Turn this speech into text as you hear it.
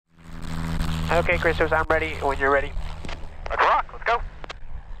Okay, Christos, I'm ready when you're ready. Let's rock, let's go.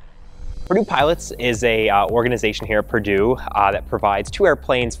 Purdue Pilots is a organization here at Purdue that provides 2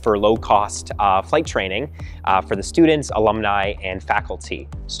 airplanes for low-cost flight training for the students, alumni, and faculty.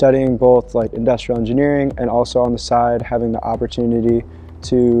 Studying both like industrial engineering and also on the side having the opportunity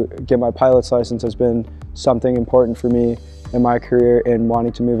to get my pilot's license has been something important for me in my career and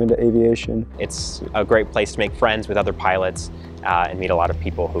wanting to move into aviation. It's a great place to make friends with other pilots and meet a lot of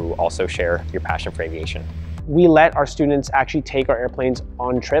people who also share your passion for aviation. We let our students actually take our airplanes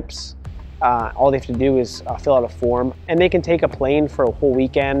on trips. All they have to do is fill out a form, and they can take a plane for a whole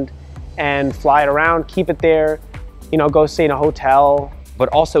weekend and fly it around, keep it there, go stay in a hotel. But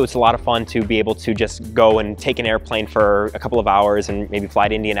also it's a lot of fun to be able to just go and take an airplane for a couple of hours and maybe fly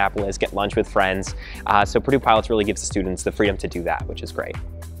to Indianapolis, get lunch with friends. So Purdue Pilots really gives the students the freedom to do that, which is great.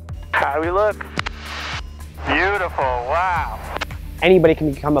 How do we look? Beautiful, wow. Anybody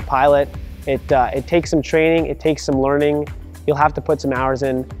can become a pilot. It takes some training, it takes some learning. You'll have to put some hours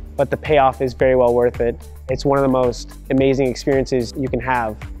in, but the payoff is very well worth it. It's one of the most amazing experiences you can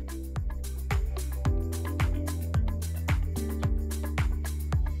have.